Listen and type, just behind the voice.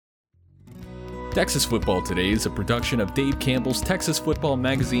Texas Football Today is a production of Dave Campbell's Texas Football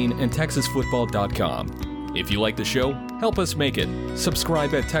Magazine and TexasFootball.com. If you like the show, help us make it.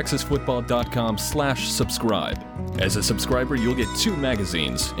 Subscribe at TexasFootball.com/subscribe. As a subscriber, you'll get 2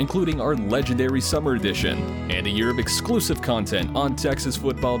 magazines, including our legendary summer edition, and a year of exclusive content on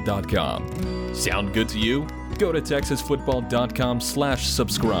TexasFootball.com. Sound good to you? Go to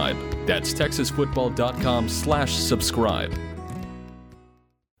TexasFootball.com/subscribe. That's TexasFootball.com/subscribe.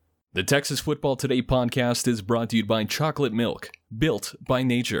 The Texas Football Today podcast is brought to you by Chocolate Milk, built by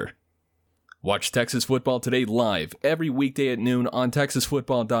nature. Watch Texas Football Today live every weekday at noon on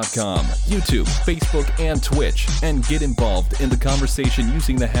TexasFootball.com, YouTube, Facebook, and Twitch, and get involved in the conversation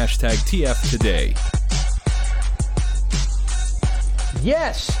using the hashtag TFToday.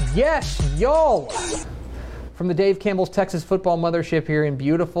 Yes, y'all. From the Dave Campbell's Texas Football Mothership here in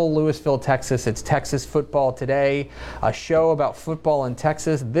beautiful Lewisville, Texas, it's Texas Football Today, a show about football in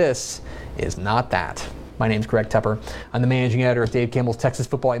Texas. This is not that. My name's Greg Tepper. I'm the managing editor of Dave Campbell's Texas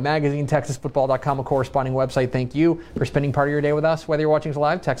Football Magazine, TexasFootball.com, a corresponding website. Thank you for spending part of your day with us, whether you're watching us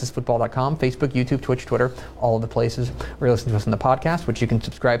live, TexasFootball.com, Facebook, YouTube, Twitch, Twitter, all of the places where you're listening to us on the podcast, which you can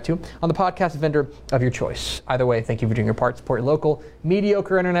subscribe to on the podcast vendor of your choice. Either way, thank you for doing your part. Support your local,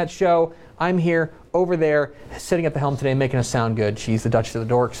 mediocre internet show. I'm here, over there, sitting at the helm today, making us sound good. She's the Duchess of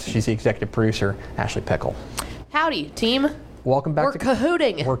the Dorks. She's the executive producer, Ashley Pickle. Howdy, team. Welcome back. We're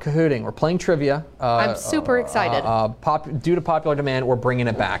cahooting. We're cahooting. We're playing trivia. I'm super excited. Due to popular demand, we're bringing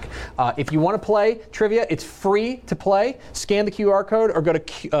it back. If you want to play trivia, it's free to play. Scan the QR code or go to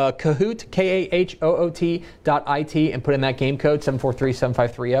Kahoot, KAHOOT.IT, and put in that game code,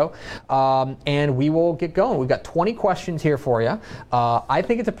 743-7530. And we will get going. We've got 20 questions here for you. I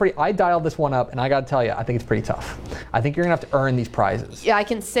think I dialed this one up, and I got to tell you, I think it's pretty tough. I think you're going to have to earn these prizes. Yeah, I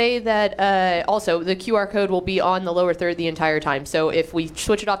can say that also the QR code will be on the lower third the entire time. So if we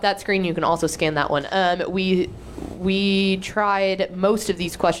switch it off that screen, you can also scan that one. We tried most of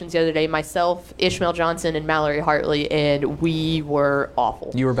these questions the other day, myself, Ishmael Johnson, and Mallory Hartley, and we were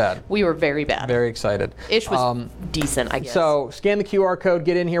awful. You were bad. We were very bad. Very excited. Ish was decent, I guess. So scan the QR code,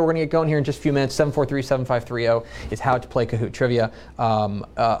 get in here. We're going to get going here in just a few minutes. 743-7530 is how to play Kahoot Trivia.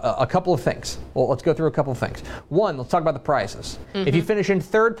 A couple of things. Well, let's go through a couple of things. One, let's talk about the prizes. Mm-hmm. If you finish in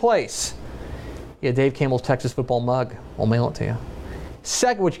third place, Dave Campbell's Texas Football mug. We'll mail it to you.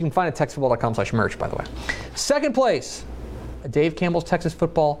 Second, which you can find at TexasFootball.com/merch, by the way. Second place, a Dave Campbell's Texas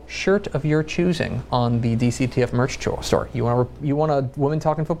Football shirt of your choosing on the DCTF merch store. You want a Women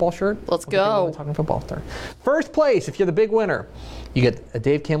Talking Football shirt? Let's go. Women Talking Football shirt. First place, if you're the big winner, you get a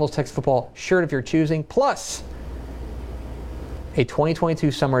Dave Campbell's Texas Football shirt of your choosing, plus a 2022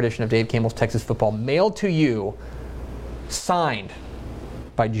 summer edition of Dave Campbell's Texas Football mailed to you, signed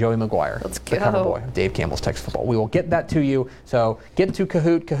by Joey McGuire. Let's go. The cover boy of Dave Campbell's Texas Football. We will get that to you. So get to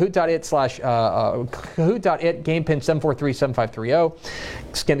Kahoot, Kahoot.it, game pin 743-7530.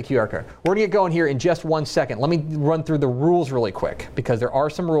 Scan the QR code. We're going to get going here in just 1 second. Let me run through the rules really quick, because there are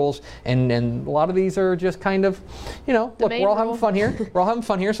some rules, and a lot of these are just kind of, look, we're all having fun here. We're all having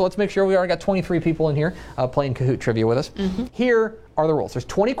fun here, so let's make sure we already got 23 people in here playing Kahoot Trivia with us. Mm-hmm. Here are the rules. There's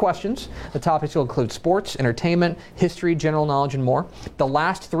 20 questions. The topics will include sports, entertainment, history, general knowledge, and more. The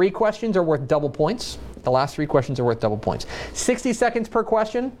last 3 questions are worth double points. 60 seconds per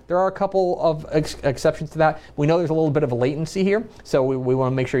question. There are a couple of exceptions to that. We know there's a little bit of a latency here, so we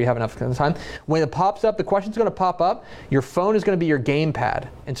want to make sure you have enough time. When it pops up, the question's going to pop up. Your phone is going to be your gamepad,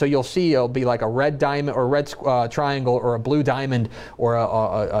 and so you'll see it'll be like a red diamond or a red triangle or a blue diamond or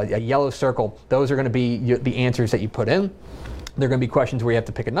a yellow circle. Those are going to be the answers that you put in. There are going to be questions where you have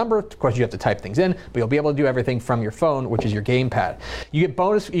to pick a number, questions you have to type things in, but you'll be able to do everything from your phone, which is your gamepad. You get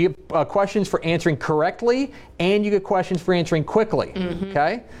questions for answering correctly, and you get questions for answering quickly. Mm-hmm.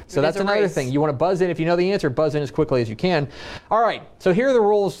 Okay? So that's another thing. You want to buzz in. If you know the answer, buzz in as quickly as you can. All right. So here are the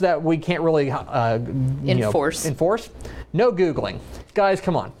rules that we can't really enforce. No Googling. Guys,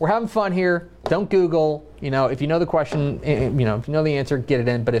 come on. We're having fun here. Don't Google. If you know the question, if you know the answer, get it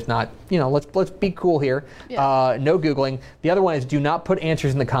in. But if not, let's be cool here. Yeah. No Googling. The other one is do not put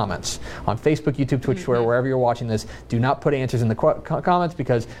answers in the comments. On Facebook, YouTube, Twitch, Twitter, wherever you're watching this, do not put answers in the comments,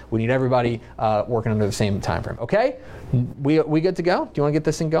 because we need everybody working under the same time frame. Okay? We good to go? Do you want to get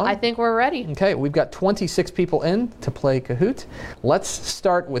this thing going? I think we're ready. Okay. We've got 26 people in to play Kahoot. Let's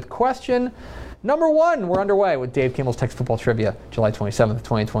start with question number 1. We're underway with Dave Campbell's Texas Football Trivia, July 27th,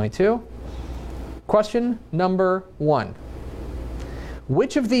 2022. Question number 1.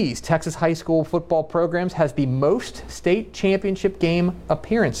 Which of these Texas high school football programs has the most state championship game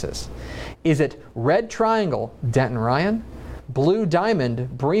appearances? Is it Red Triangle, Denton Ryan, Blue Diamond,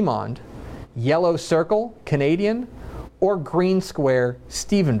 Bremond, Yellow Circle, Canadian, or Green Square,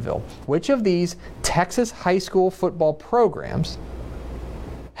 Stephenville? Which of these Texas high school football programs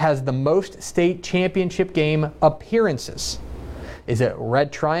has the most state championship game appearances? Is it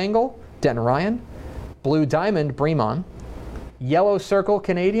Red Triangle, Denton Ryan, Blue Diamond, Bremond, Yellow Circle,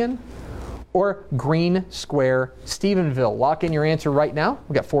 Canadian, or Green Square, Stephenville? Lock in your answer right now.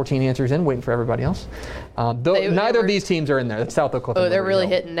 We've got 14 answers in, waiting for everybody else. Neither of these teams are in there. That's South Oak Cliff. Oh, they're really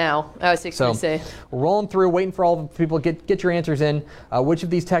hitting now. I was going to say. Rolling through, waiting for all the people to get your answers in. Which of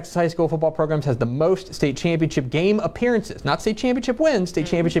these Texas high school football programs has the most state championship game appearances? Not state championship wins, state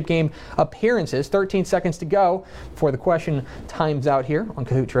championship game appearances. 13 seconds to go before the question times out here on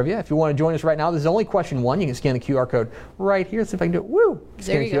Kahoot Trivia. If you want to join us right now, this is only question 1. You can scan the QR code right here. Let's see if I can do it. Woo!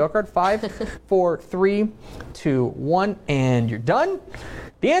 Scan the QR code. 5, 4, 3, 2, 1, and you're done.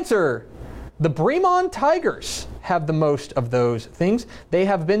 The answer: the Bremond Tigers have the most of those things. They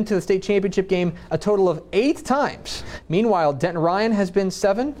have been to the state championship game a total of 8 times. Meanwhile, Denton Ryan has been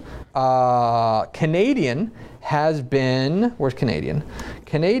 7. Canadian has been, where's Canadian?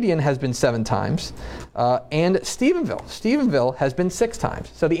 Canadian has been 7 times. And Stephenville has been 6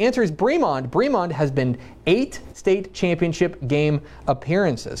 times. So the answer is Bremond. Bremond has been 8 state championship game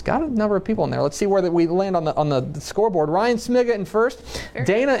appearances. Got a number of people in there. Let's see where we land on the scoreboard. Ryan Smiga in first,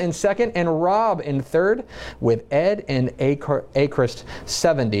 Dana in second, and Rob in third, with Ed and Achrist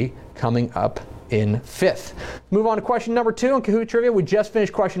 70 coming up in 5th. Move on to question number 2 on Kahoot Trivia. We just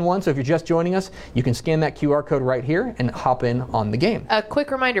finished question 1, so if you're just joining us, you can scan that QR code right here and hop in on the game. A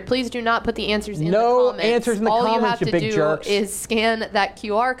quick reminder, please do not put the answers in the No comments. answers in the comments, you big jerks. All you have to do is scan that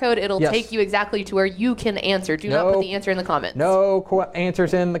QR code. It'll take you exactly to where you can answer. Do not put the answer in the comments. No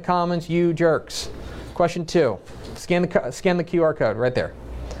answers in the comments, you jerks. Question 2. Scan the QR code right there.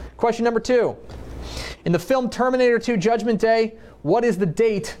 Question number 2. In the film Terminator 2 Judgment Day, what is the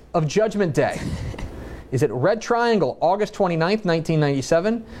date of Judgment Day? Is it Red Triangle, August 29th,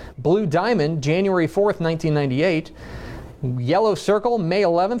 1997, Blue Diamond, January 4th, 1998, Yellow Circle, May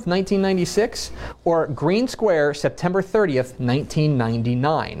 11th, 1996, or Green Square, September 30th,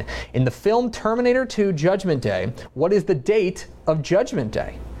 1999? In the film Terminator 2 Judgment Day, what is the date of Judgment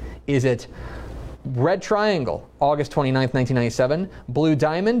Day? Is it Red Triangle, August 29th, 1997, Blue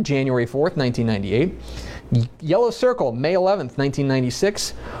Diamond, January 4th, 1998, Yellow Circle, May 11th,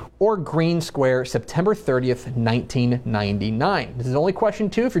 1996, or Green Square, September 30th, 1999. This is only question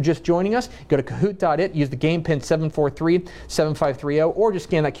 2. If you're just joining us, go to Kahoot.it, use the game pin 743-7530, or just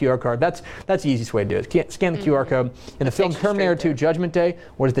scan that QR code. That's the easiest way to do it. Scan the QR code. In the film Terminator 2 Judgment Day,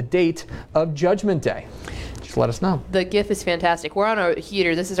 what is the date of Judgment Day? Just let us know. The GIF is fantastic. We're on a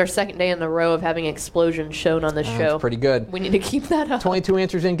heater. This is our 2nd day in a row of having explosions shown on the show. That's pretty good. We need to keep that up. 22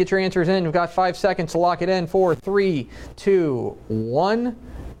 answers in. Get your answers in. We've got 5 seconds to lock it in. 4, 3, 2, 1.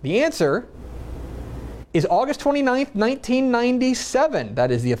 The answer is August 29th, 1997.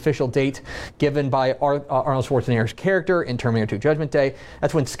 That is the official date given by Arnold Schwarzenegger's character in Terminator 2 Judgment Day.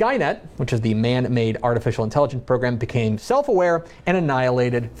 That's when Skynet, which is the man-made artificial intelligence program, became self-aware and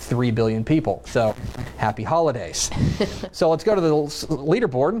annihilated 3 billion people. So, happy holidays. So let's go to the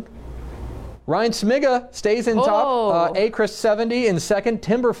leaderboard. Ryan Smiga stays in top. Achrist 70 in second.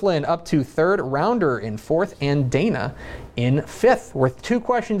 Timber Flynn up to third. Rounder in fourth. And Dana in 5th. We're 2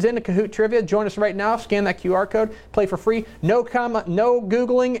 questions into Kahoot Trivia. Join us right now. Scan that QR code. Play for free. No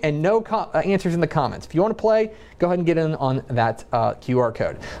Googling and no answers in the comments. If you want to play, go ahead and get in on that QR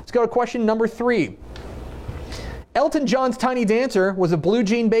code. Let's go to question number 3. Elton John's Tiny Dancer was a blue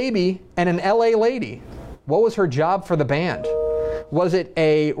jean baby and an LA lady. What was her job for the band? Was it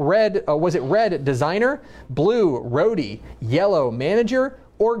red designer, blue roadie, yellow manager,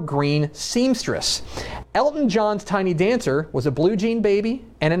 or green seamstress? Elton John's Tiny Dancer was a blue jean baby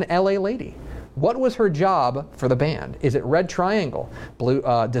and an LA lady. What was her job for the band? Is it Red Triangle, blue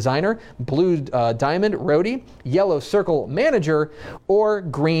designer, blue diamond roadie, yellow circle manager, or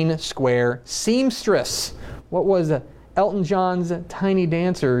green square seamstress? What was Elton John's Tiny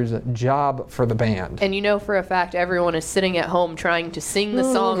Dancer's job for the band? And you know for a fact everyone is sitting at home trying to sing the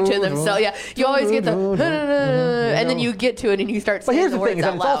song to themselves. Yeah, you always get the and then you get to it and you start saying the words out loud. But here's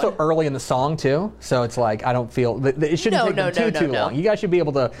the thing, it's also early in the song too, so it's like I don't feel it shouldn't take them too long. You guys should be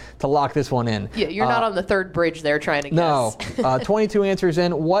able to lock this one in. Yeah, you're not on the 3rd bridge there trying to guess. No. 22 answers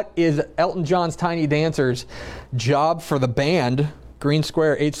in. What is Elton John's Tiny Dancer's job for the band? Green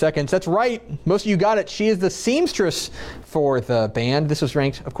square, 8 seconds. That's right. Most of you got it. She is the seamstress for the band. This was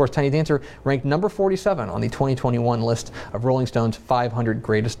ranked, of course, Tiny Dancer ranked number 47 on the 2021 list of Rolling Stone's 500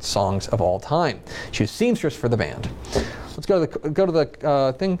 greatest songs of all time. She was seamstress for the band. Let's go to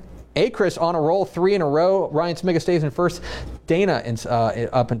the thing. Achrist on a roll, 3 in a row. Ryan Smiga stays in first. Dana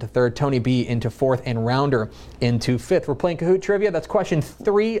up into third, Tony B into fourth, and Rounder into fifth. We're playing Kahoot Trivia. That's question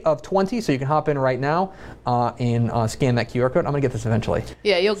 3 of 20, so you can hop in right now and scan that QR code. I'm going to get this eventually.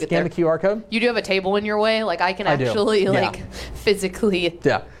 Yeah, you'll get there. Scan the QR code. You do have a table in your way? Like, I can actually, physically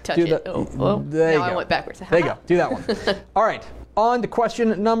touch it. There you go. I went backwards. There you go. Do that one. All right. On to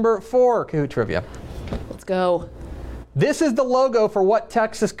question number 4, Kahoot Trivia. Let's go. This is the logo for what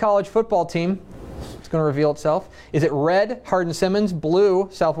Texas college football team? It's going to reveal itself. Is it red, Hardin-Simmons, blue,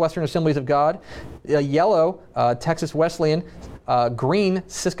 Southwestern Assemblies of God, yellow, Texas Wesleyan, green,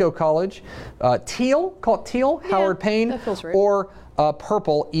 Cisco College, teal, call it teal, Howard Payne, that feels right. or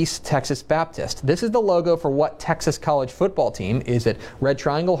purple, East Texas Baptist. This is the logo for what Texas college football team? Is it red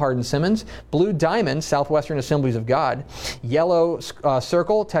triangle, Hardin-Simmons, blue diamond, Southwestern Assemblies of God, yellow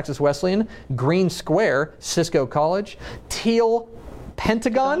circle, Texas Wesleyan, green square, Cisco College, teal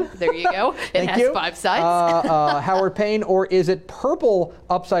pentagon? There you go. It has 5 sides. Howard Payne, or is it purple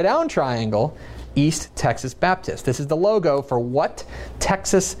upside down triangle, East Texas Baptist? This is the logo for what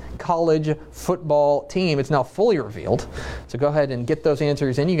Texas college football team? It's now fully revealed. So go ahead and get those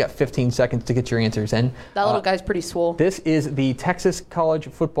answers in. You got 15 seconds to get your answers in. That little guy's pretty swole. This is the Texas college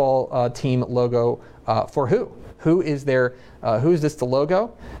football team logo for who? Who is their? Who is this the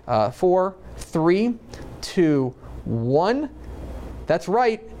logo? 4, 3, 2, 1. That's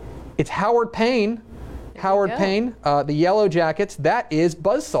right. It's Howard Payne. Howard Payne. The Yellow Jackets. That is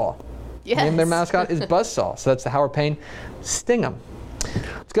Buzzsaw. Yes. And their mascot is Buzzsaw. So that's the Howard Payne Stingham.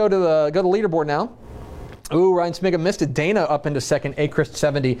 Let's go to the leaderboard now. Ooh, Ryan Smiga missed it. Dana up into second, Achrist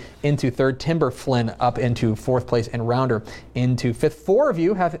 70 into third, Timber Flynn up into fourth place, and Rounder into fifth. 4 of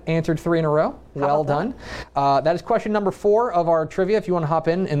you have answered 3 in a row. Well done. That is question number 4 of our trivia. If you want to hop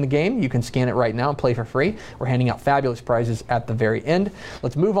in the game, you can scan it right now and play for free. We're handing out fabulous prizes at the very end.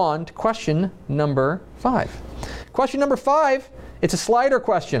 Let's move on to question number 5. Question number 5. It's a slider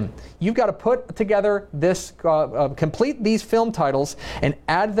question. You've got to put together this, complete these film titles and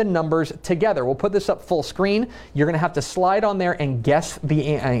add the numbers together. We'll put this up full screen. You're going to have to slide on there and guess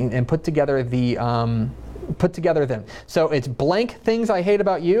and put together the them. So it's Blank Things I Hate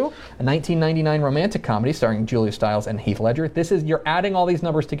About You, a 1999 romantic comedy starring Julia Stiles and Heath Ledger. You're adding all these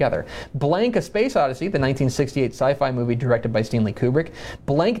numbers together. Blank, A Space Odyssey, the 1968 sci-fi movie directed by Stanley Kubrick.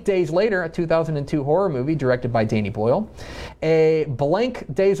 Blank Days Later, a 2002 horror movie directed by Danny Boyle. A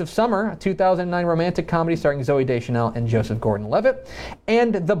Blank Days of Summer, a 2009 romantic comedy starring Zooey Deschanel and Joseph Gordon-Levitt.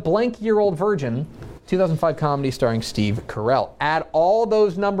 And The Blank Year Old Virgin, 2005 comedy starring Steve Carell. Add all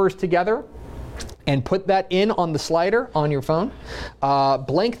those numbers together and put that in on the slider on your phone.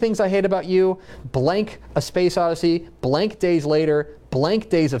 Blank Things I Hate About You, Blank A Space Odyssey, Blank Days Later, Blank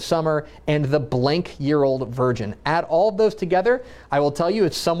Days of Summer, and The Blank Year Old Virgin. Add all of those together. I will tell you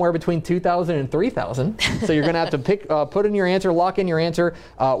it's somewhere between 2,000 and 3,000. So you're going to have to put in your answer, lock in your answer.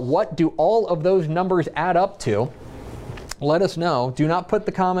 What do all of those numbers add up to? Let us know. Do not put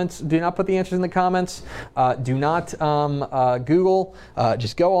the answers in the comments. Do not Google.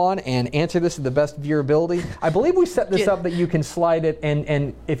 Just go on and answer this to the best of your ability. I believe we set this up that you can slide it,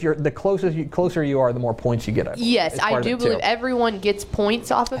 and if you're the closer you are, the more points you get. Yes, I do believe everyone gets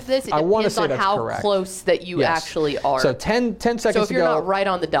points off of this. It depends on how close that you actually are. So 10 seconds to go. So if you're not right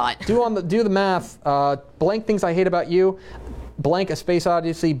on the dot. Do the math. Blank Things I Hate About You, Blank A Space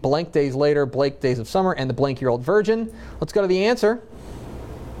Odyssey, Blank Days Later, Blank Days of Summer, and The Blank Year Old Virgin. Let's go to the answer.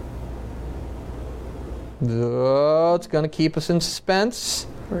 It's going to keep us in suspense.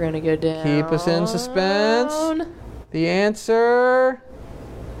 We're going to go down. Keep us in suspense. The answer.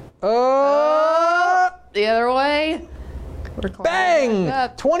 The other way. Bang!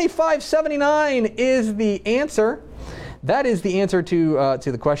 2579 is the answer. That is the answer to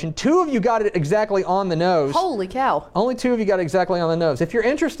the question. 2 of you got it exactly on the nose. Holy cow. Only 2 of you got it exactly on the nose. If you're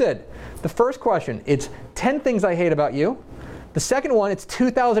interested, the first question, it's 10 Things I Hate About You. The second one, it's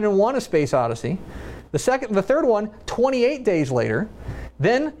 2001 A Space Odyssey. The third one, 28 Days Later.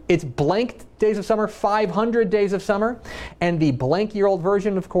 Then it's Blank Days of Summer, 500 Days of Summer, and the Blank Year Old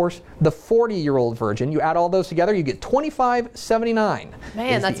Virgin, of course, the 40-year-old virgin. You add all those together, you get 2579.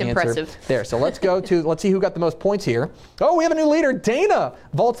 Man, that's impressive. There, so let's see who got the most points here. Oh, we have a new leader. Dana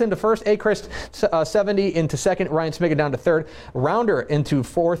vaults into first, Achrist 70 into second, Ryan Smiga down to third, Rounder into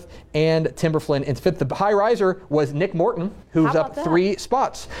fourth, and Timber Flynn into fifth. The high riser was Nick Morton, who's up 3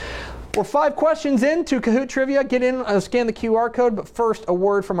 spots. We're 5 questions into Kahoot Trivia. Get in, scan the QR code, but first, a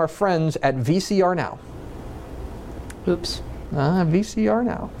word from our friends at VCR Now. Oops. VCR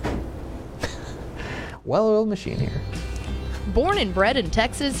Now. Well-oiled machine here. Born and bred in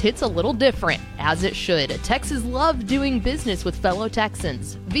Texas hits a little different, as it should. Texas loves doing business with fellow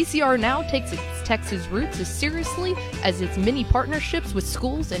Texans. VCR Now takes its Texas roots as seriously as its many partnerships with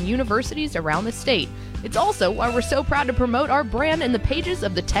schools and universities around the state. It's also why we're so proud to promote our brand in the pages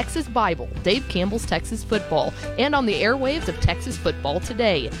of the Texas Bible, Dave Campbell's Texas Football, and on the airwaves of Texas Football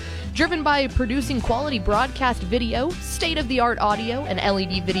Today. Driven by producing quality broadcast video, state-of-the-art audio, and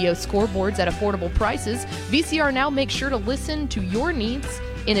LED video scoreboards at affordable prices, VCR Now makes sure to listen to your needs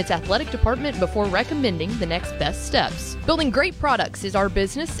in its athletic department before recommending the next best steps. Building great products is our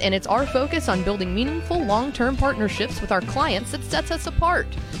business, and it's our focus on building meaningful, long-term partnerships with our clients that sets us apart.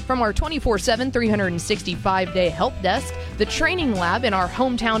 From our 24/7, 365-day help desk, the training lab in our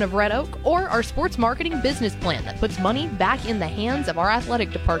hometown of Red Oak, or our sports marketing business plan that puts money back in the hands of our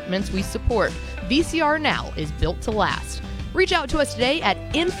athletic departments we support, VCR Now is built to last. Reach out to us today at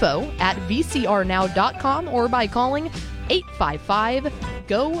info@vcrnow.com or by calling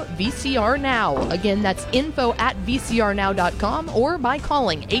 855-GO-VCR-NOW. Again, that's info@vcrnow.com or by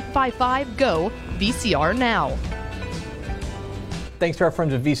calling 855-GO-VCR-NOW. Thanks to our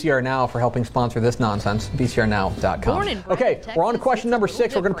friends at VCR Now for helping sponsor this nonsense. VCRNow.com. Okay, we're on to question number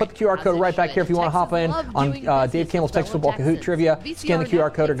 6. We're going to put the QR code right back here if you want to hop in on Dave Campbell's Texas Football Kahoot Trivia. Scan the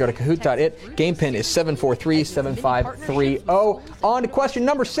QR code or go to Kahoot.it. Game pin is 743-7530. On to question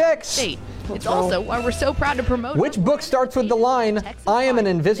number 6. It's also why we're so proud to promote. Which book starts with the line, "I am an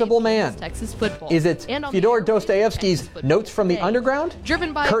invisible man"? Texas Football. Is it Fyodor Dostoevsky's Notes from the Underground?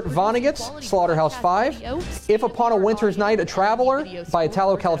 Kurt Vonnegut's Slaughterhouse-Five? If Upon a Winter's Night, a Traveler by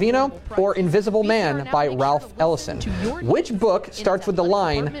Italo Calvino? Or Invisible Man by Ralph Ellison? Which book starts with the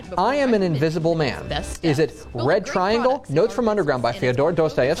line, "I am an invisible man"? Is it Red Triangle, Notes from Underground by Fyodor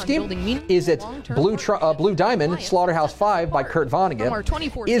Dostoevsky? Is it Blue Diamond, Slaughterhouse-Five by Kurt Vonnegut?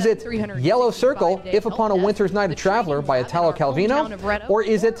 Is it Yellow Circle, If Upon a Winter's Night, a Traveler by Italo Calvino? Or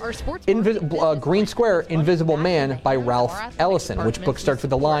is it Green Square, Invisible Man by Ralph Ellison? Which book starts with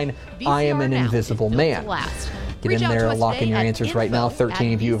the line, "I am an invisible man"? Get in there, lock in your answers right now.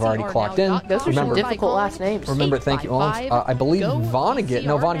 13 of you have already clocked in. Those are some difficult last names. Remember, thank you, Owens. I believe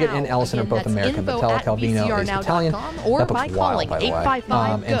Vonnegut, and Ellison are both American, but Italo Calvino is Italian. That book's wild, by the way.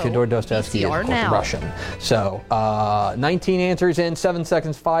 And Fyodor Dostoevsky is, of course, Russian. So, 19 answers in 7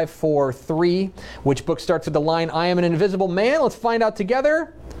 seconds, 5, 4, 3. Which book starts with the line, "I am an invisible man"? Let's find out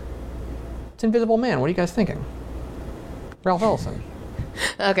together. It's Invisible Man. What are you guys thinking? Ralph Ellison.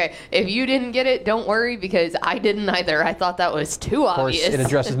 Okay, if you didn't get it, don't worry, because I didn't either. I thought that was too obvious. Of course, it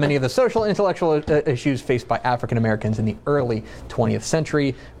addresses many of the social and intellectual issues faced by African Americans in the early 20th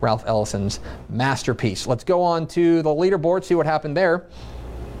century. Ralph Ellison's masterpiece. Let's go on to the leaderboard, see what happened there.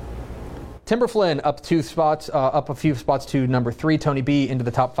 Timber Flynn up 2 spots, up a few spots to number 3. Tony B into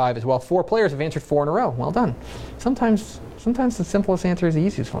the top 5 as well. 4 players have answered 4 in a row. Well done. Sometimes the simplest answer is the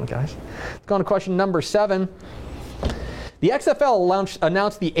easiest one, guys. Let's go on to question number 7. The XFL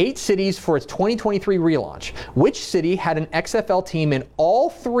announced the 8 cities for its 2023 relaunch. Which city had an XFL team in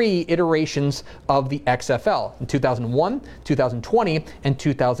all 3 iterations of the XFL in 2001, 2020, and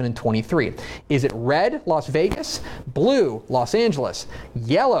 2023? Is it red, Las Vegas, blue, Los Angeles,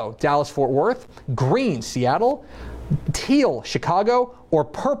 yellow, Dallas-Fort Worth, green, Seattle, teal, Chicago, or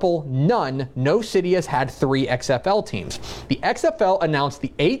purple, none? No city has had 3 XFL teams. The XFL announced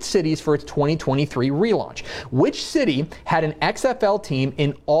the 8 cities for its 2023 relaunch. Which city had an XFL team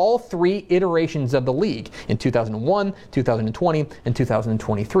in all 3 iterations of the league in 2001, 2020, and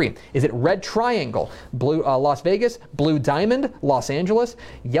 2023? Is it Red Triangle, blue, Las Vegas, Blue Diamond, Los Angeles,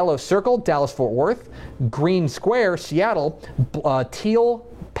 Yellow Circle, Dallas-Fort Worth, Green Square, Seattle, teal,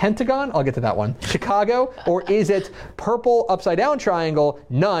 Pentagon, I'll get to that one, Chicago, or is it purple upside down triangle?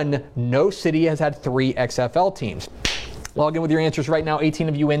 None. No city has had 3 XFL teams. Log in with your answers right now. 18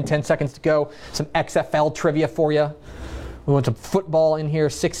 of you in, 10 seconds to go. Some XFL trivia for you. We want some football in here.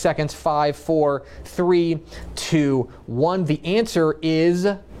 6 seconds, 5, 4, 3, 2, 1. The answer is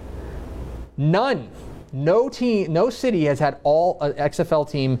none. No city has had all XFL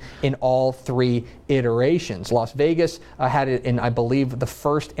team in all 3 iterations. Las Vegas had it in, I believe, the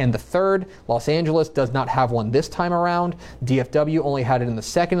 1st and the 3rd. Los Angeles does not have one this time around. DFW only had it in the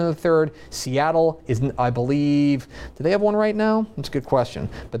 2nd and the 3rd. Seattle is, I believe, do they have one right now? That's a good question.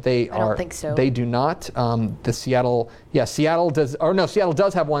 But I don't think so. They do not. Seattle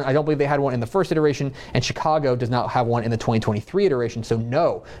does have one. I don't believe they had one in the 1st iteration, and Chicago does not have one in the 2023 iteration.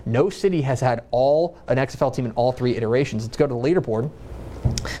 So no city has had an XFL team in all 3 iterations. Let's go to the leaderboard.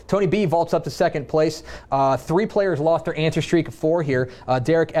 Tony B vaults up to 2nd place. 3 players lost their answer streak of 4 here.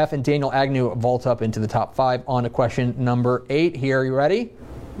 Derek F. and Daniel Agnew vault up into the top 5 on to question number 8 here. You ready?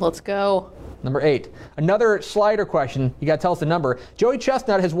 Let's go. Number 8. Another slider question. You got to tell us the number. Joey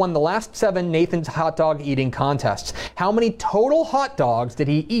Chestnut has won the last 7 Nathan's hot dog eating contests. How many total hot dogs did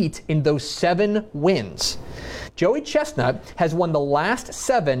he eat in those 7 wins? Joey Chestnut has won the last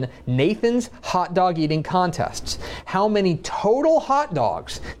 7 Nathan's hot dog eating contests. How many total hot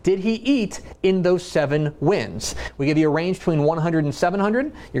dogs did he eat in those 7 wins? We give you a range between 100 and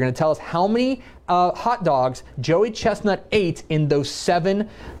 700. You're going to tell us how many hot dogs Joey Chestnut ate in those 7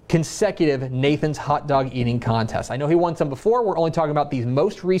 consecutive Nathan's hot dog eating contests. I know he won some before. We're only talking about these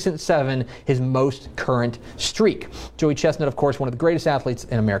most recent 7, his most current streak. Joey Chestnut, of course, one of the greatest athletes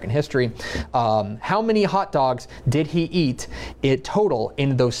in American history. How many hot dogs did he eat in total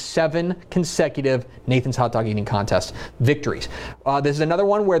in those 7 consecutive Nathan's hot dog eating contest victories? This is another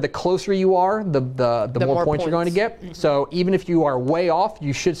one where the closer you are, the more points you're going to get. Mm-hmm. So even if you are way off,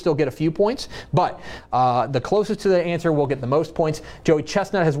 you should still get a few points. But the closest to the answer will get the most points. Joey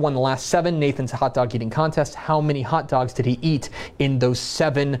Chestnut has won the last 7 Nathan's hot dog eating contests. How many hot dogs did he eat in those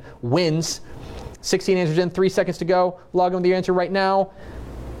 7 wins? 16 answers in, 3 seconds to go. Log in with your answer right now.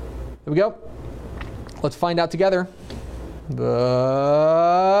 Here we go. Let's find out together.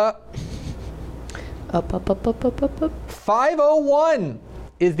 Up. 501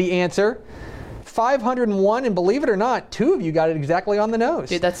 is the answer. 501, and believe it or not, 2 of you got it exactly on the nose.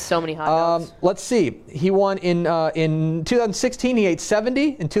 Dude, that's so many hot dogs. Let's see. He won in 2016. He ate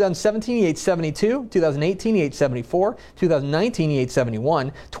 70. In 2017, he ate 72. 2018, he ate 74. 2019, he ate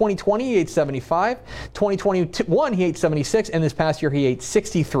 71. 2020, he ate 75. 2021, he ate 76. And this past year, he ate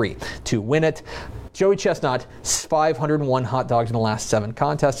 63 to win it. Joey Chestnut, 501 hot dogs in the last 7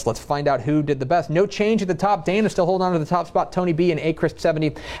 contests. Let's find out who did the best. No change at the top. Dana still holding on to the top spot. Tony B and A Crisp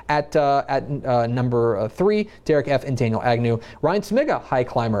 70 at number 3. Derek F and Daniel Agnew. Ryan Smiga, high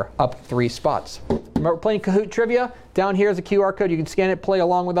climber, up 3 spots. Remember, we're playing Kahoot Trivia. Down here is a QR code. You can scan it, play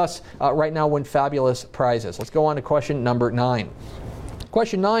along with us. Right now, win fabulous prizes. Let's go on to question number 9.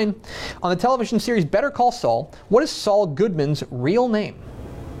 Question 9. On the television series Better Call Saul, what is Saul Goodman's real name?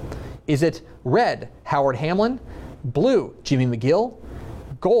 Is it red, Howard Hamlin, blue, Jimmy McGill,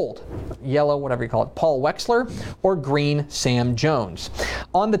 gold, yellow, whatever you call it, Paul Wexler, or green, Sam Jones?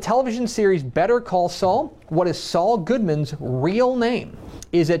 On the television series Better Call Saul, what is Saul Goodman's real name?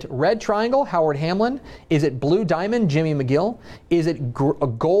 Is it red triangle, Howard Hamlin? Is it blue diamond, Jimmy McGill? Is it a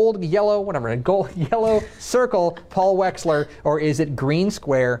gold, yellow, whatever, a gold, yellow circle, Paul Wexler? Or is it green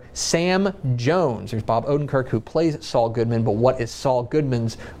square, Sam Jones? There's Bob Odenkirk, who plays Saul Goodman, but what is Saul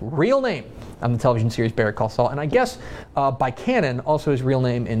Goodman's real name on the television series Better Call Saul? And I guess by canon, also his real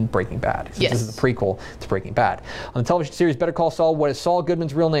name in Breaking Bad, since yes. This is a prequel to Breaking Bad. On the television series Better Call Saul, what is Saul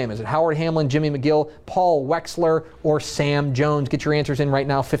Goodman's real name? Is it Howard Hamlin, Jimmy McGill, Paul Wexler, or Sam Jones? Get your answers in right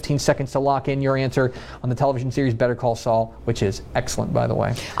now. 15 seconds to lock in your answer on the television series Better Call Saul, which is excellent, by the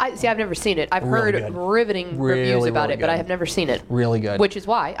way. I've never seen it. I've Really heard good. riveting reviews about it, good. but I have never seen it. Really good. Which is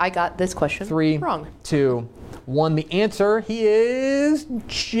why I got this question 3, wrong. 2, 1. The answer, he is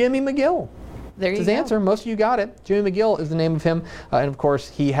Jimmy McGill. There you That's go. his answer. Most of you got it. Jimmy McGill is the name of him. And of course,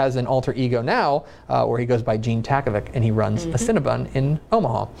 he has an alter ego now where he goes by Gene Takovic, and he runs a Cinnabon in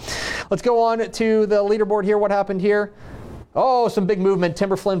Omaha. Let's go on to the leaderboard here. What happened here? Oh, some big movement.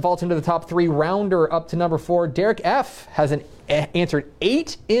 Timber Flynn vaults into the top 3. Rounder up to number 4. Derek F has answered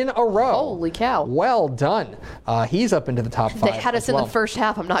 8 in a row. Holy cow. Well done. He's up into the top 5. They had us as in well. the first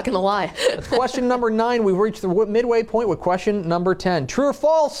half, I'm not going to lie. That's question number 9. We've reached the midway point with question number 10. True or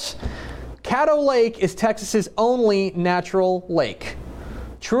false? Caddo Lake is Texas's only natural lake.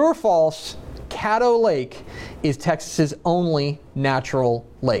 True or false? Caddo Lake is Texas's only natural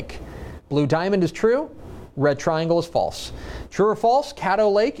lake. Blue Diamond is true. Red Triangle is false. True or false?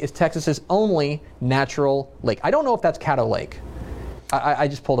 Caddo Lake is Texas's only natural lake. I don't know if that's Caddo Lake. I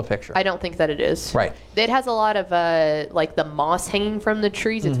just pulled a picture. I don't think that it is. Right. It has a lot of like the moss hanging from the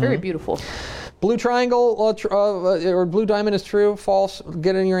trees. It's very beautiful. Blue Triangle or Blue Diamond is true. False.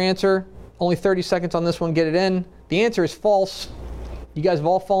 Get in your answer. Only 30 seconds on this one. Get it in. The answer is false. You guys have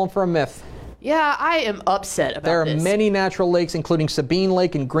all fallen for a myth. Yeah, I am upset about There are this. many natural lakes, including Sabine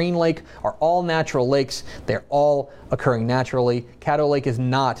Lake and Green Lake, are all natural lakes. They're all occurring naturally. Caddo Lake is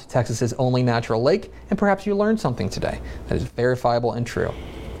not Texas's only natural lake, and perhaps you learned something today that is verifiable and true.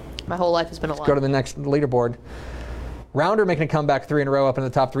 My whole life has been a lie. Go to the next leaderboard. Rounder making a comeback 3 in a row up in the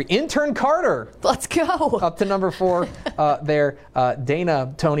top 3. Intern Carter Let's go. up to number 4 there.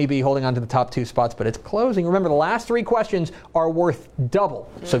 Dana, Tony B holding on to the top 2 spots, but it's closing. Remember, the last 3 questions are worth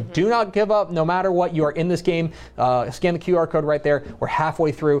double. So do not give up no matter what. You are in this game. Scan the QR code right there. We're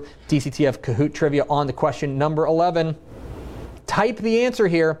halfway through DCTF Kahoot Trivia on to question number 11. Type the answer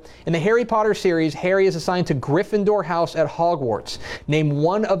here. In the Harry Potter series, Harry is assigned to Gryffindor House at Hogwarts. Name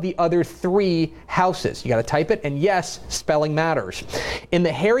one of the other 3 houses. You got to type it, and yes, spelling matters. In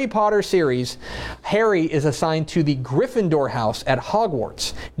the Harry Potter series, Harry is assigned to the Gryffindor House at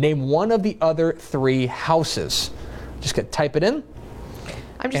Hogwarts. Name one of the other 3 houses. Just type it in.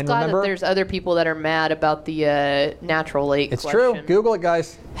 I'm just And glad remember, that there's other people that are mad about the natural lake it's question. true. Google it,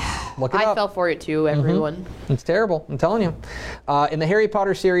 guys. Look it I up. fell for it too, everyone. It's terrible, I'm telling you. In the Harry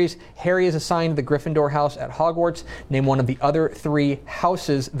Potter series, Harry is assigned to the Gryffindor house at Hogwarts. Name one of the other 3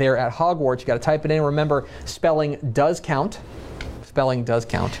 houses there at Hogwarts. You got to type it in. Remember, spelling does count. Spelling does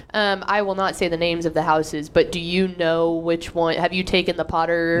count. I will not say the names of the houses, but do you know which one? Have you taken the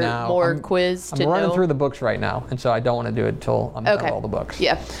Pottermore quiz to I'm running know? through the books right now, and so I don't want to do it until I'm out of all the books.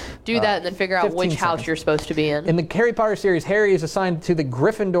 Yeah. Do that and then figure out 15 which house seconds. you're supposed to be in. In the Harry Potter series, Harry is assigned to the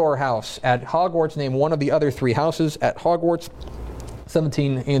Gryffindor house at Hogwarts. Name one of the other 3 houses at Hogwarts.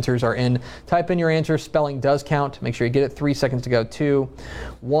 17 answers are in. Type in your answer. Spelling does count. Make sure you get it. 3 seconds to go. 2,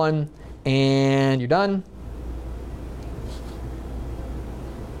 1, and you're done.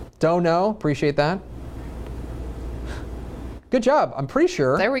 Don't know. Appreciate that. Good job. I'm pretty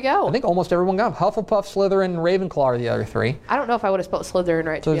sure. There we go. I think almost everyone got Hufflepuff, Slytherin, and Ravenclaw are the other 3. I don't know if I would have spelled Slytherin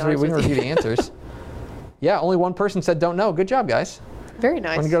right, to be honest We can with review you. the answers. Yeah, only one person said don't know. Good job, guys. Very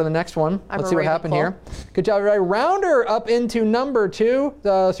nice. We're going to go to the next one. I'm Let's a see what happened Ravenclaw. here. Good job, everybody. Rounder up into number 2,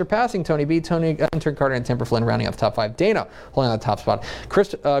 surpassing Tony B, Tony, Hunter Carter, and Timber Flynn, rounding out the top 5. Dana holding on the top spot.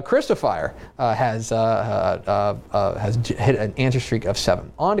 Christopher has hit an answer streak of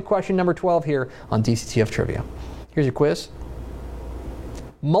 7. On to question number 12 here on DCTF Trivia. Here's your quiz.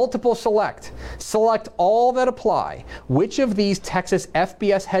 Multiple select. Select all that apply. Which of these Texas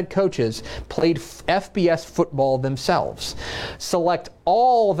FBS head coaches played FBS football themselves? Select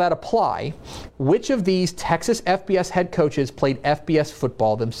all that apply. Which of these Texas FBS head coaches played FBS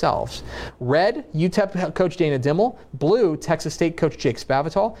football themselves? Red, UTEP head coach Dana Dimmel. Blue, Texas State coach Jake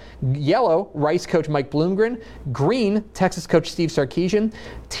Spavital. Yellow, Rice coach Mike Bloomgren. Green, Texas coach Steve Sarkisian.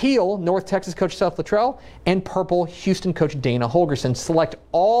 Teal, North Texas coach Seth Luttrell. And purple, Houston coach Dana Holgerson. Select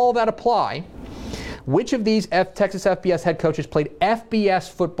all that apply. Which of these Texas FBS head coaches played FBS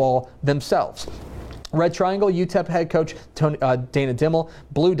football themselves? Red Triangle, UTEP head coach Dana Dimmel.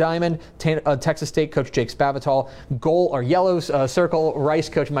 Blue Diamond, Texas State coach Jake Spavital. Yellow Circle, Rice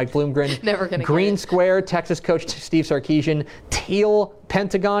coach Mike Bloomgren. Never gonna Green get it. Square, Texas coach Steve Sarkisian. Teal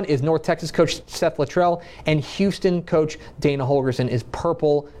Pentagon is North Texas coach Seth Luttrell. And Houston coach Dana Holgerson is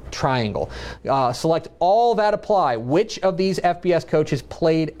Purple Triangle. Select all that apply. Which of these FBS coaches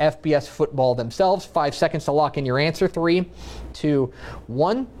played FBS football themselves? 5 seconds to lock in your answer. 3, 2,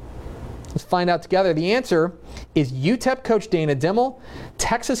 1. Let's find out together. The answer is UTEP coach Dana Dimmel,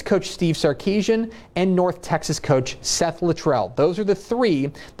 Texas coach Steve Sarkisian, and North Texas coach Seth Luttrell. Those are the 3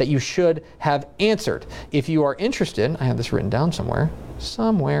 that you should have answered. If you are interested, I have this written down somewhere.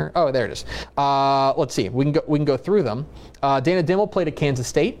 Oh, there it is. Let's see. We can go through them. Dana Dimmel played at Kansas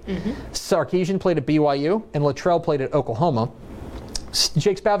State. Sarkisian played at BYU, and Luttrell played at Oklahoma.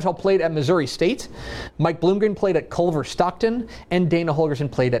 Jake Spavital played at Missouri State. Mike Bloomgren played at Culver Stockton. And Dana Holgerson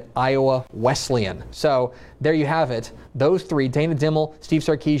played at Iowa Wesleyan. So there you have it. Those 3, Dana Dimmel, Steve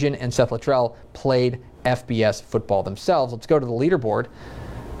Sarkisian, and Seth Luttrell, played FBS football themselves. Let's go to the leaderboard.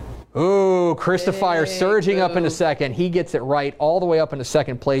 Ooh, Christopher surging up into second. He gets it right all the way up into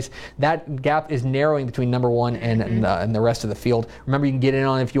second place. That gap is narrowing between number 1 and the rest of the field. Remember, you can get in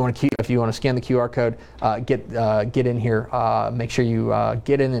on it if you want to scan the QR code. Get in here. Make sure you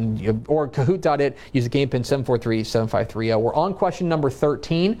get in or Kahoot.it. Use the game pin 743-7530. We're on question number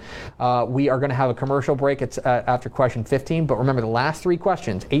 13. We are going to have a commercial break. It's after question 15. But remember, the last 3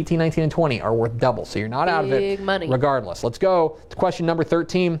 questions, 18, 19, and 20, are worth double. So you're not out of it. Big money. Regardless. Let's go to question number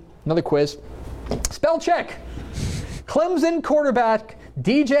 13. Another quiz. Spell check. Clemson quarterback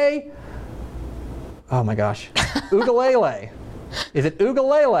DJ. Oh my gosh. Ugalele. Is it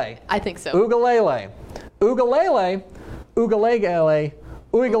Ugalele? I think so. Ugalele. Ugalele. Ugalele.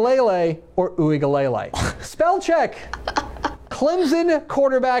 Ugalele or Ugalele. Spell check. Clemson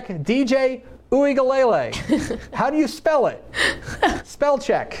quarterback DJ Ugalele. How do you spell it? Spell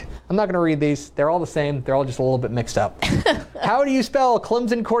check. I'm not going to read these. They're all the same. They're all just a little bit mixed up. How do you spell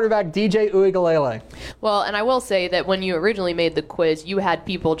Clemson quarterback DJ Uigalele? Well, and I will say that when you originally made the quiz, you had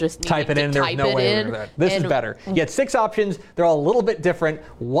people just Type it in. There's no way over that. This is better. You had 6 options. They're all a little bit different.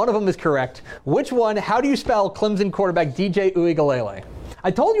 One of them is correct. Which one? How do you spell Clemson quarterback DJ Uigalele?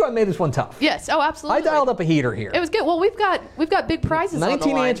 I told you I made this one tough. Yes. Oh, absolutely. I dialed up a heater here. It was good. Well, we've got big prizes on the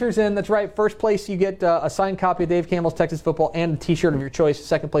 19 line. answers in. That's right. First place, you get a signed copy of Dave Campbell's Texas Football and a T-shirt of your choice.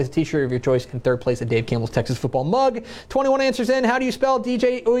 Second place, a T-shirt of your choice. And third place, a Dave Campbell's Texas Football mug. 21 answers in. How do you spell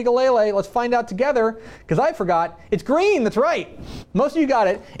DJ Uigalele? Let's find out together, because I forgot. It's green. That's right. Most of you got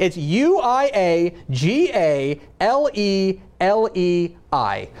it. It's Uiagalelei.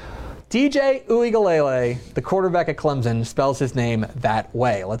 DJ Uigalele, the quarterback at Clemson, spells his name that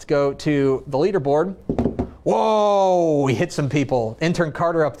way. Let's go to the leaderboard. Whoa, he hit some people. Intern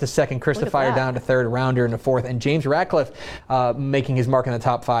Carter up to second, Christopher down to third, Rounder into fourth, and James Ratcliffe making his mark in the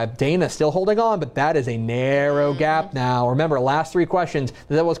top 5. Dana still holding on, but that is a narrow gap now. Remember, last 3 questions,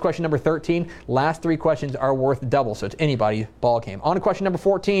 that was question number 13. Last 3 questions are worth double, so it's anybody's ball game. On to question number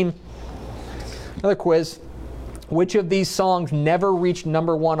 14. Another quiz. Which of these songs never reached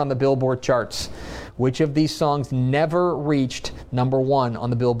number 1 on the Billboard charts? Which of these songs never reached number 1 on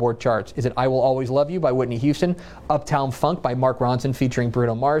the Billboard charts? Is it I Will Always Love You by Whitney Houston, Uptown Funk by Mark Ronson featuring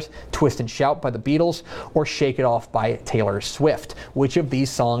Bruno Mars, Twist and Shout by the Beatles, or Shake It Off by Taylor Swift? Which of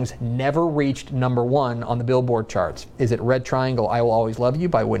these songs never reached number 1 on the Billboard charts? Is it Red Triangle, I Will Always Love You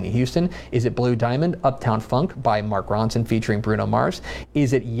by Whitney Houston? Is it Blue Diamond, Uptown Funk by Mark Ronson featuring Bruno Mars?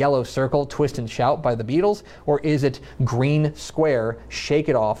 Is it Yellow Circle, Twist and Shout by the Beatles? Or is it Green Square, Shake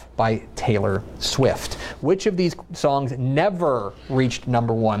It Off by Taylor Swift? Which of these songs never reached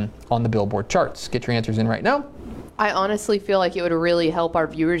number 1 on the Billboard charts? Get your answers in right now. I honestly feel like it would really help our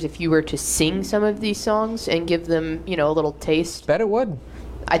viewers if you were to sing some of these songs and give them, a little taste. Bet it would.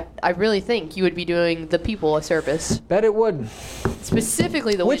 I really think you would be doing the people a service. Bet it would.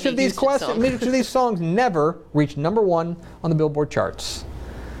 Specifically the Which of these which of these songs never reached number 1 on the Billboard charts?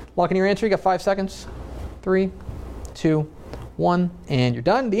 Lock in your answer. You got 5 seconds. 3, 2, 1, and you're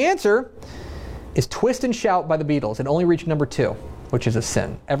done. The answer is Twist and Shout by the Beatles. It only reached number 2, which is a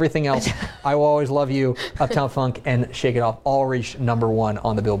sin. Everything else, I Will Always Love You, Uptown Funk, and Shake It Off, all reached number 1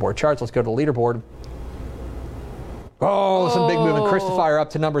 on the Billboard charts. Let's go to the leaderboard. Oh, some big movement. Christopher up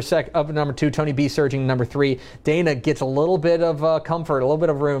to number 2. Tony B surging number 3. Dana gets a little bit of comfort, a little bit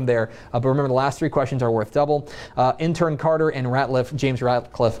of room there. But remember, the last 3 questions are worth double. Intern Carter and James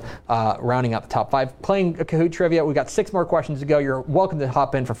Ratcliffe, rounding out the top 5. Playing Kahoot Trivia. We've got 6 more questions to go. You're welcome to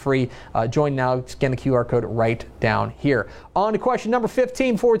hop in for free. Join now. Scan the QR code right down here. On to question number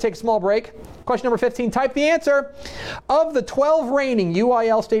 15 before we take a small break. Question number 15, type the answer. Of the 12 reigning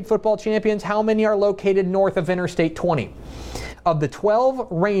UIL state football champions, how many are located north of Interstate 20? Of the 12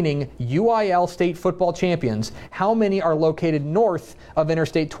 reigning UIL state football champions, how many are located north of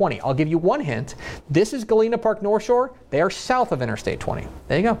Interstate 20? I'll give you one hint. This is Galena Park North Shore. They are south of Interstate 20.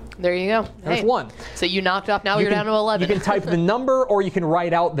 There you go. There you go. There's one. So you knocked off. Now you're down to 11. You can type the number or you can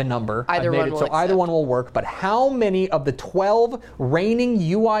write out the number. Either one will so either one will work. But how many of the 12 reigning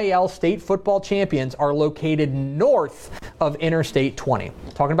UIL state football champions are located north of Interstate 20?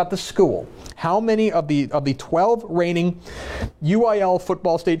 Talking about the school. How many of the 12 reigning UIL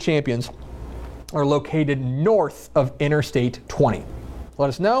football state champions are located north of Interstate 20? Let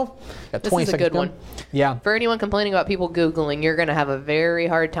us know. Got 20 this is a seconds good one. Yeah. For anyone complaining about people Googling, you're going to have a very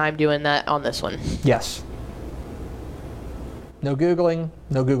hard time doing that on this one. Yes. No Googling,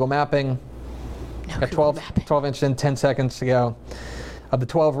 no Google mapping. Got 12 inches in, 10 seconds to go. Of the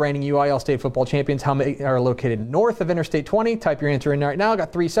 12 reigning UIL state football champions, how many are located north of Interstate 20? Type your answer in right now.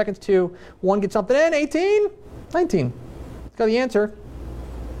 Got 3 seconds. 2, 1, get something in. 18, 19. Let's go the answer.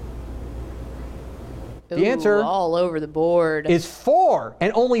 The answer all over the board is 4,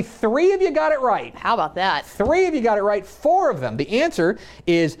 and only 3 of you got it right. How about that? 3 of you got it right, 4 of them. The answer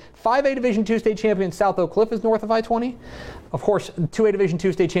is 5A Division II state champion South Oak Cliff is north of I-20. Of course, 2A Division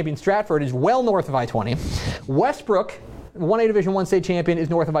II state champion Stratford is well north of I-20. Westbrook, 1A Division I state champion, is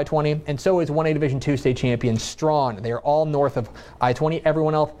north of I-20, and so is 1A Division II state champion Strawn. They are all north of I-20.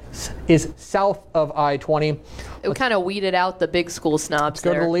 Everyone else is south of I-20. It kind of weeded out the big school snobs.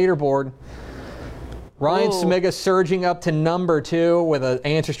 Let's go to the leaderboard. Ryan Smiga surging up to number 2 with an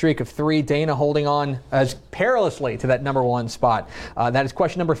answer streak of 3. Dana holding on as perilously to that number 1 spot. That is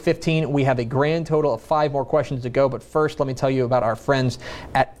question number 15. We have a grand total of 5 more questions to go. But first, let me tell you about our friends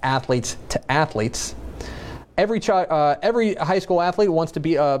at Athletes to Athletes. Every high school athlete wants to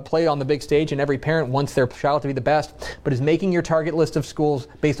be play on the big stage, and every parent wants their child to be the best. But is making your target list of schools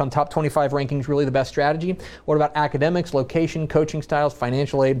based on top 25 rankings really the best strategy? What about academics, location, coaching styles,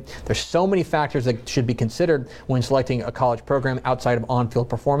 financial aid? There's so many factors that should be considered when selecting a college program outside of on-field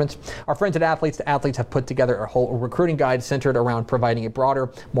performance. Our friends at Athletes to Athletes have put together a whole recruiting guide centered around providing a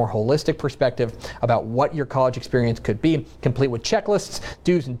broader, more holistic perspective about what your college experience could be, complete with checklists,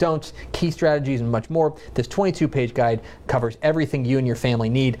 do's and don'ts, key strategies, and much more. This 20 22-page guide, covers everything you and your family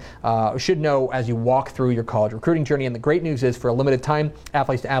need, should know as you walk through your college recruiting journey. And the great news is, for a limited time,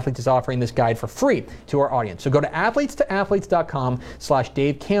 Athletes to Athletes is offering this guide for free to our audience. So go to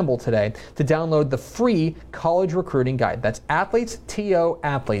athletetoathletes.com/Dave Campbell today to download the free college recruiting guide. That's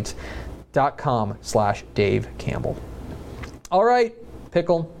athletetoathletes.com/Dave Campbell. All right,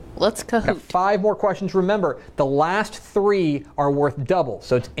 Pickle. Let's go. Got 5 more questions. Remember, the last 3 are worth double,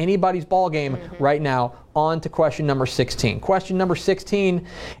 so it's anybody's ball game right now. On to question number 16. Question number 16,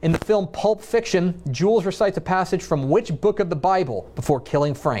 in the film Pulp Fiction, Jules recites a passage from which book of the Bible before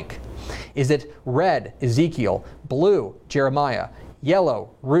killing Frank? Is it red, Ezekiel, blue, Jeremiah, yellow,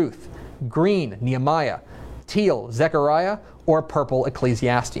 Ruth, green, Nehemiah, teal, Zechariah, or purple,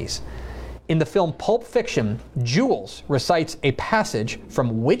 Ecclesiastes? In the film Pulp Fiction, Jules recites a passage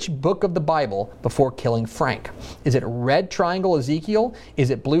from which book of the Bible before killing Frank? Is it red triangle Ezekiel? Is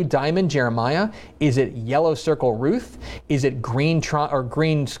it blue diamond Jeremiah? Is it yellow circle Ruth? Is it green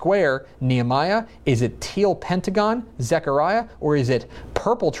square Nehemiah? Is it teal pentagon Zechariah? Or is it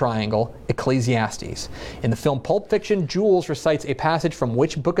purple triangle Ecclesiastes? In the film Pulp Fiction, Jules recites a passage from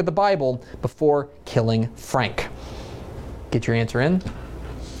which book of the Bible before killing Frank? Get your answer in.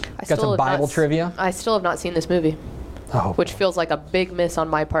 Got some Bible trivia. I still have not seen this movie, which feels like a big miss on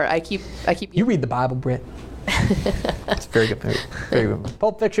my part. I keep. You read the Bible, Britt. It's a very good movie. Very good movie.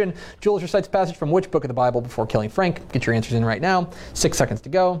 Pulp Fiction. Jules recites a passage from which book of the Bible before killing Frank? Get your answers in right now. 6 seconds to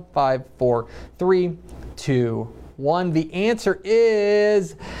go. 5, 4, 3, 2, 1. The answer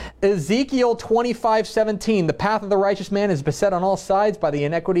is Ezekiel 25:17. The path of the righteous man is beset on all sides by the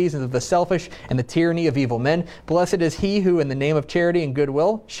inequities of the selfish and the tyranny of evil men. Blessed is he who, in the name of charity and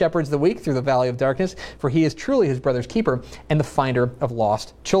goodwill, shepherds the weak through the valley of darkness, for he is truly his brother's keeper and the finder of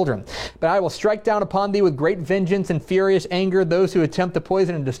lost children. But I will strike down upon thee with great vengeance and furious anger those who attempt to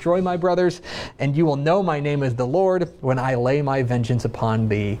poison and destroy my brothers, and you will know my name is the Lord when I lay my vengeance upon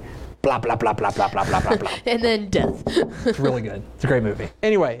thee. Blah, blah, blah, blah, blah, blah, blah, blah, blah. And then death. It's really good. It's a great movie.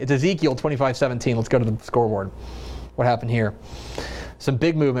 Anyway, it's Ezekiel 25:17. Let's go to the scoreboard. What happened here? Some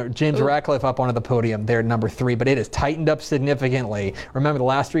big movement. James Ratcliffe up onto the podium there at number 3, but it has tightened up significantly. Remember, the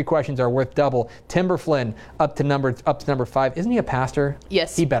last 3 questions are worth double. Timber Flynn up to number 5. Isn't he a pastor?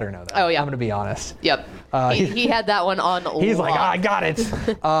 Yes. He better know that. Oh, yeah. I'm going to be honest. Yep. He had that one on. He's like, I got it.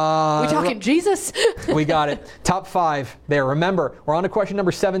 We talking Jesus? We got it. Top 5 there. Remember, we're on to question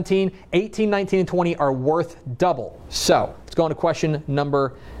number 17. 18, 19, and 20 are worth double. So let's go on to question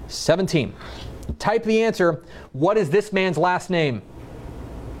number 17. Type the answer. What is this man's last name?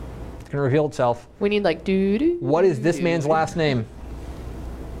 It's going to reveal itself. We need like doo-doo. What is this man's last name?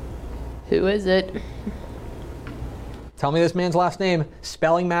 Who is it? Tell me this man's last name.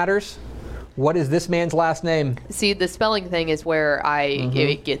 Spelling matters. What is this man's last name? See, the spelling thing is where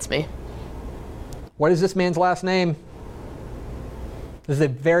it gets me. What is this man's last name? This is a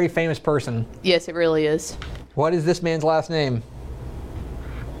very famous person. Yes, it really is. What is this man's last name?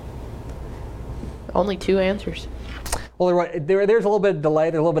 Only 2 answers. Well, there's a little bit of delay.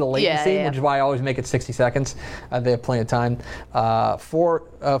 There's a little bit of latency, Yeah. which is why I always make it 60 seconds. They have plenty of time.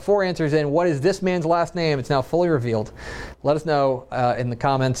 4 answers in. What is this man's last name? It's now fully revealed. Let us know in the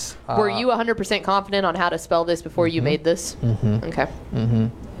comments. Were you 100% confident on how to spell this before you made this? Okay.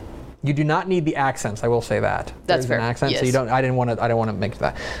 You do not need the accents. I will say that. That's fair. An accent, Yes. so you don't. I don't want to make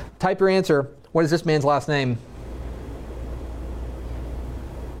that. Type your answer. What is this man's last name?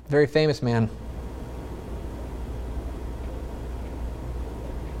 Very famous man.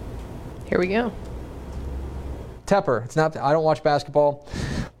 Here we go. Tepper. It's not. I don't watch basketball.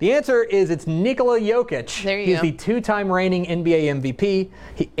 The answer is it's Nikola Jokic. There you He's go. the 2-time reigning NBA MVP.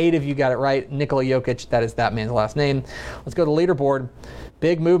 8 of you got it right. Nikola Jokic. That is that man's last name. Let's go to leaderboard.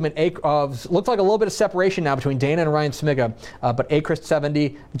 Big movement. Looks like a little bit of separation now between Dana and Ryan Smiga. But Achrist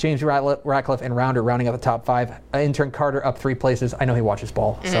 70, James Ratcliffe, and Rounder rounding out the top 5. Intern Carter up 3 places. I know he watches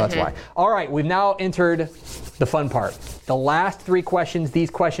ball, so that's why. All right, we've now entered the fun part. The last 3 questions.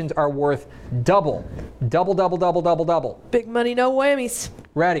 These questions are worth double. Double, double, double, double, double. Big money, no whammies.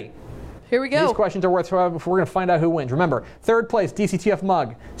 Ready? Here we go. These questions are worth before we're going to find out who wins. Remember, 3rd place, DCTF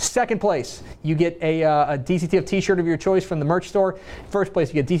mug. 2nd place, you get a DCTF t-shirt of your choice from the merch store. 1st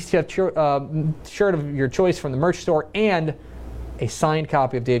place, you get DCTF shirt of your choice from the merch store and a signed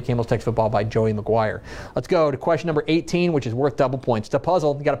copy of Dave Campbell's Texas Football by Joey McGuire. Let's go to question number 18, which is worth double points. It's a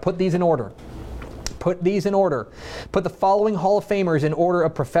puzzle. You got to put these in order. Put these in order. Put the following Hall of Famers in order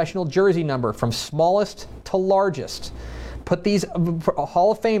of professional jersey number from smallest to largest. Put these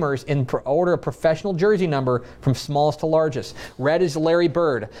Hall of Famers in order of professional jersey number from smallest to largest. Red is Larry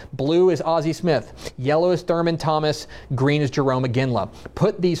Bird. Blue is Ozzie Smith. Yellow is Thurman Thomas. Green is Jerome McGinley.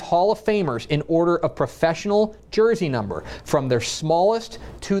 Put these Hall of Famers in order of professional jersey number from their smallest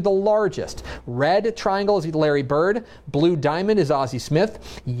to the largest. Red triangle is Larry Bird. Blue diamond is Ozzie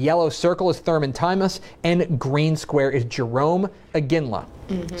Smith. Yellow circle is Thurman Thomas. And green square is Jerome McGinley.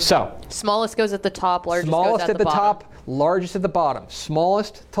 So, smallest goes at the top, largest smallest goes at the bottom. top, largest at the bottom.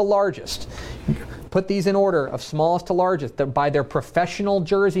 Smallest to largest. Put these in order of smallest to largest by their professional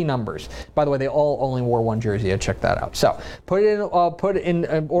jersey numbers. By the way, they all only wore one jersey. I checked that out. So put it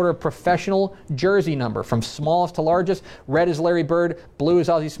in order of professional jersey number from smallest to largest. Red is Larry Bird. Blue is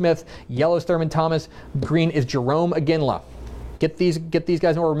Ozzie Smith. Yellow is Thurman Thomas. Green is Jerome McGinley. Get these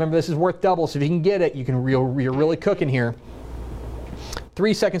guys in order. Remember, this is worth double. So if you can get it, you're really cooking here.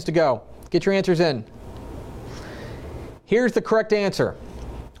 3 seconds to go. Get your answers in. Here's the correct answer.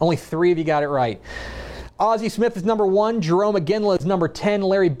 Only 3 of you got it right. Ozzie Smith is number 1, Jerome McGinley is number 10,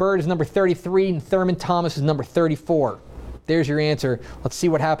 Larry Bird is number 33, and Thurman Thomas is number 34. There's your answer. Let's see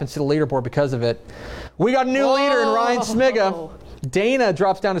what happens to the leaderboard because of it. We got a new leader in Ryan Smiga. Dana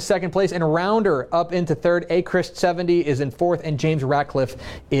drops down to second place, and Rounder up into third. A. Chris 70 is in fourth, and James Ratcliffe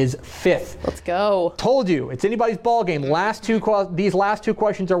is fifth. Let's go. Told you, it's anybody's ball game. These last two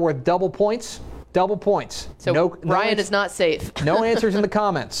questions are worth double points. Double points. So Ryan is not safe. No answers in the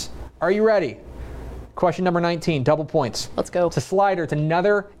comments. Are you ready? Question number 19, double points. Let's go. It's a slider. It's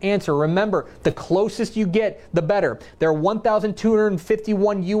another answer. Remember, the closest you get, the better. There are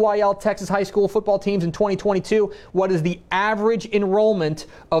 1,251 UIL Texas high school football teams in 2022. What is the average enrollment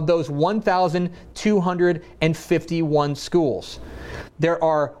of those 1,251 schools? There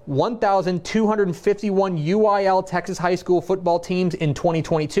are 1,251 UIL Texas high school football teams in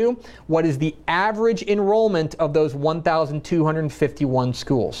 2022. What is the average enrollment of those 1,251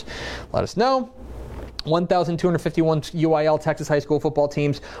 schools? Let us know. 1,251 UIL Texas high school football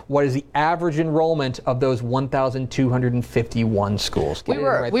teams. What is the average enrollment of those 1,251 schools? We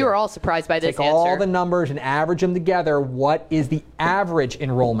were all surprised by this answer. Take all the numbers and average them together. What is the average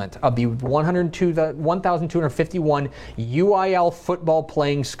enrollment of the 1,251 UIL football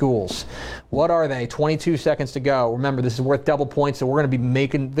playing schools? What are they? 22 seconds to go. Remember, this is worth double points, so we're going to be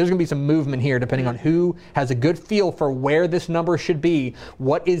there's going to be some movement here depending on who has a good feel for where this number should be.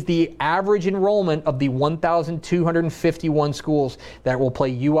 What is the average enrollment of the 1,251 schools that will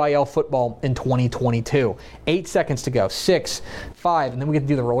play UIL football in 2022? 8 seconds to go. 6, 5, and then we get to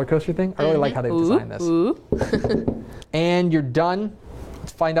do the roller coaster thing. I really like how they've designed this. And you're done.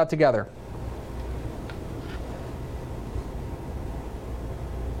 Let's find out together.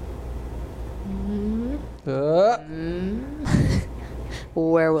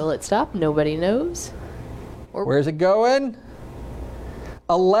 Where will it stop? Nobody knows. Where's it going?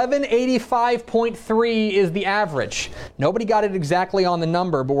 1185.3 is the average. Nobody got it exactly on the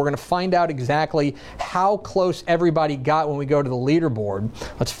number, but we're going to find out exactly how close everybody got when we go to the leaderboard.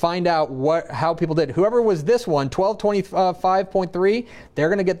 Let's find out how people did. Whoever was this one, 1225.3, they're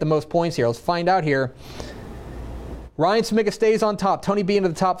going to get the most points here. Let's find out here. Ryan Smiga stays on top. Tony B into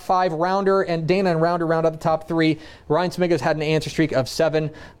the top 5. Rounder and Dana and Rounder round out the top 3. Ryan Smiga's had an answer streak of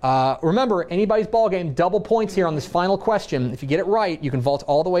 7. Remember, anybody's ball game, double points here on this final question. If you get it right, you can vault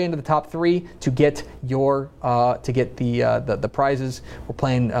all the way into the top 3 to get the prizes. We're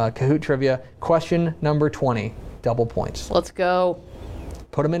playing Kahoot Trivia. Question number 20, double points. Let's go.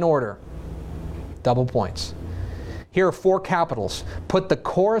 Put them in order. Double points. Here are 4 capitals. Put the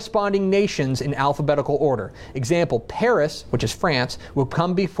corresponding nations in alphabetical order. Example, Paris, which is France, will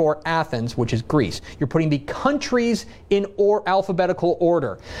come before Athens, which is Greece. You're putting the countries in alphabetical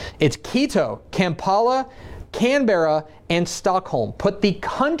order. It's Quito, Kampala, Canberra, and Stockholm. Put the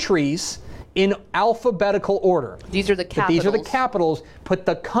countries in alphabetical order. These are the capitals. These are the capitals. Put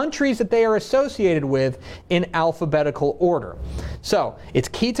the countries that they are associated with in alphabetical order. So it's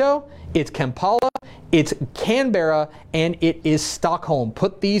Quito, it's Kampala, it's Canberra, and it is Stockholm.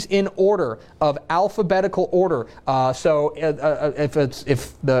 Put these in order of alphabetical order. If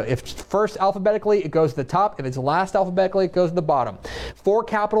it's first alphabetically, it goes to the top. If it's last alphabetically, it goes to the bottom. 4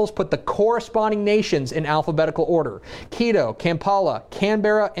 capitals. Put the corresponding nations in alphabetical order. Quito, Kampala,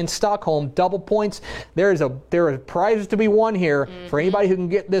 Canberra, and Stockholm. Double points. There are prizes to be won here for anybody who can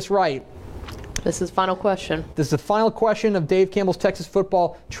get this right. This is the final question. This is the final question of Dave Campbell's Texas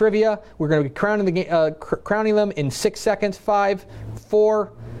Football Trivia. We're going to be crowning them in 6 seconds. 5,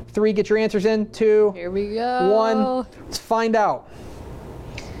 4, 3. Get your answers in. 2. Here we go. 1. Let's find out.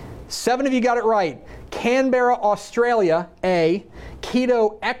 7 of you got it right. Canberra, Australia, A.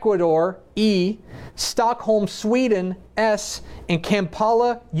 Quito, Ecuador, E. Stockholm, Sweden, S, and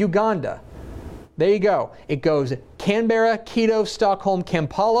Kampala, Uganda. There you go. It goes Canberra, Quito, Stockholm,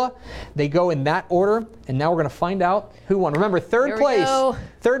 Kampala. They go in that order, and now we're going to find out who won. Remember, third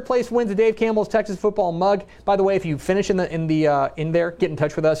place wins the Dave Campbell's Texas Football mug. By the way, if you finish in there, get in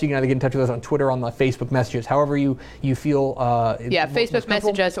touch with us. You can either get in touch with us on Twitter, on the Facebook messages, however you feel. Facebook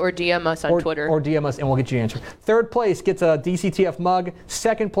message us or DM us on Twitter. Or DM us, and we'll get you an answer. Third place gets a DCTF mug.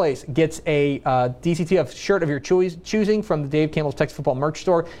 Second place gets a DCTF shirt of your choosing from the Dave Campbell's Texas Football merch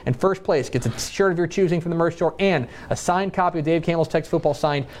store. And first place gets a shirt of your choosing from the merch store and a signed copy of Dave Campbell's Texas Football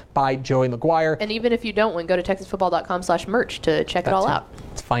signed by Joey McGuire. And even if you don't win, go to texasfootball.com/merch to check it all out.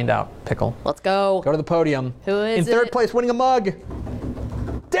 Let's find out, Pickle. Let's go. Go to the podium. Who is in third place, winning a mug?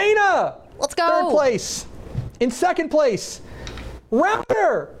 Dana! Let's go. Third place. In second place,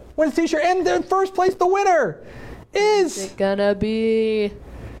 Rounder wins a t-shirt. And in first place, the winner is... Is it gonna be...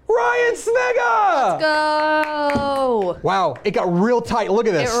 Ryan Smiga! Let's go! Wow, it got real tight. Look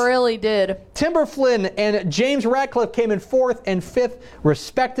at this. It really did. Timber Flynn and James Ratcliffe came in 4th and 5th,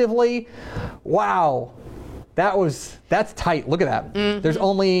 respectively. Wow. That's tight. Look at that. Mm-hmm. There's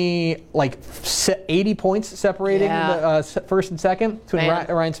only like 80 points separating the first and second between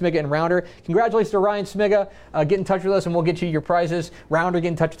Ryan Smiga and Rounder. Congratulations to Ryan Smiga. Get in touch with us and we'll get you your prizes. Rounder, get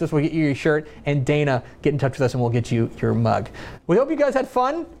in touch with us. We'll get you your shirt. And Dana, get in touch with us and we'll get you your mug. We hope you guys had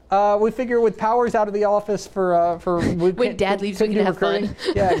fun. We figure with Powers out of the office when Dad leaves, we can have fun.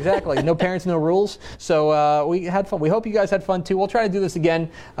 Yeah, exactly. No parents, no rules. So we had fun. We hope you guys had fun too. We'll try to do this again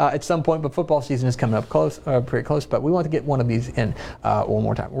at some point, but football season is coming up pretty close. But we want to get one of these in one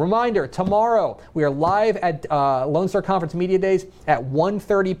more time. Reminder: tomorrow we are live at Lone Star Conference Media Days at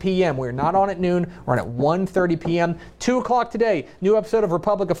 1:30 p.m. We're not on at noon. We're on at 1:30 p.m. 2 o'clock today. New episode of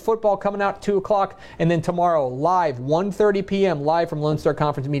Republic of Football coming out at 2 o'clock, and then tomorrow live 1:30 p.m. live from Lone Star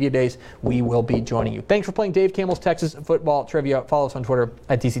Conference Media Days, we will be joining you. Thanks for playing Dave Campbell's Texas Football Trivia. Follow us on Twitter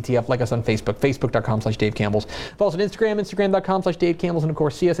at DCTF. Like us on Facebook, facebook.com/Dave Campbell's. Follow us on Instagram, instagram.com/Dave Campbell's. And of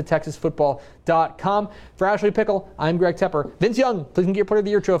course, see us at texasfootball.com. For Ashley Pickle, I'm Greg Tepper. Vince Young, please get your Player of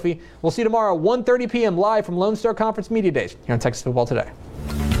the Year trophy. We'll see you tomorrow, 1:30 p.m. live from Lone Star Conference Media Days here on Texas Football Today.